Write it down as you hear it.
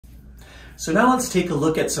So now let's take a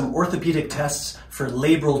look at some orthopedic tests for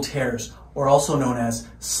labral tears, or also known as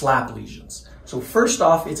slap lesions. So first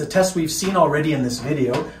off, it's a test we've seen already in this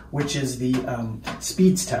video, which is the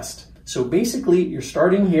speeds test. So basically, you're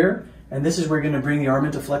starting here, and this is where you're going to bring the arm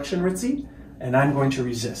into flexion, Ritzy, and I'm going to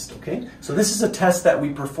resist, okay? So this is a test that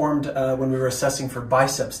we performed when we were assessing for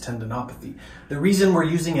biceps tendinopathy. The reason we're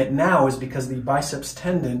using it now is because the biceps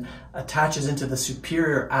tendon attaches into the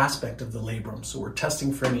superior aspect of the labrum. So we're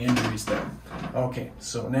testing for any injuries there. Okay,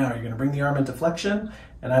 so now you're going to bring the arm into flexion,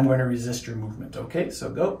 and I'm going to resist your movement, okay?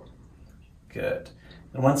 So go. Good.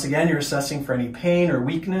 And once again, you're assessing for any pain or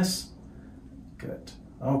weakness. Good.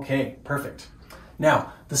 Okay, perfect.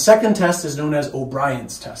 Now, the second test is known as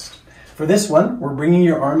O'Brien's test. For this one, we're bringing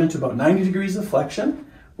your arm into about 90 degrees of flexion.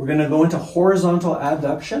 We're going to go into horizontal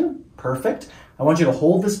abduction. Perfect. I want you to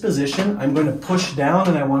hold this position. I'm going to push down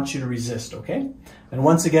and I want you to resist, okay? And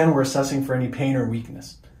once again, we're assessing for any pain or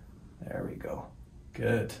weakness. There we go.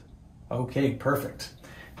 Good. Okay, perfect.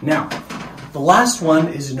 Now, the last one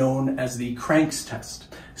is known as the Crank's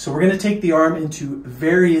test. So we're going to take the arm into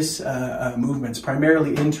various movements,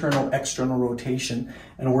 primarily internal, external rotation,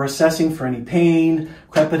 and we're assessing for any pain,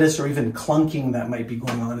 crepitus, or even clunking that might be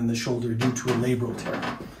going on in the shoulder due to a labral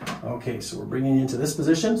tear. Okay, so we're bringing you into this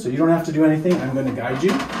position, so you don't have to do anything. I'm going to guide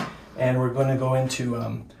you, and we're going to go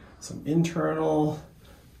into some internal,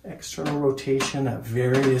 external rotation at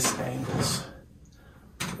various angles.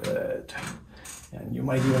 Good. And you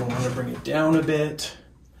might even want to bring it down a bit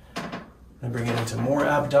and bring it into more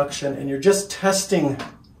abduction. And you're just testing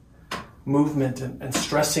movement and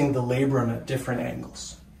stressing the labrum at different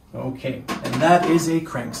angles. Okay, and that is a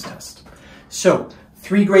Crank's test. So,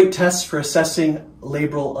 3 great tests for assessing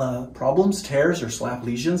labral problems, tears or slap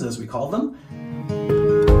lesions as we call them.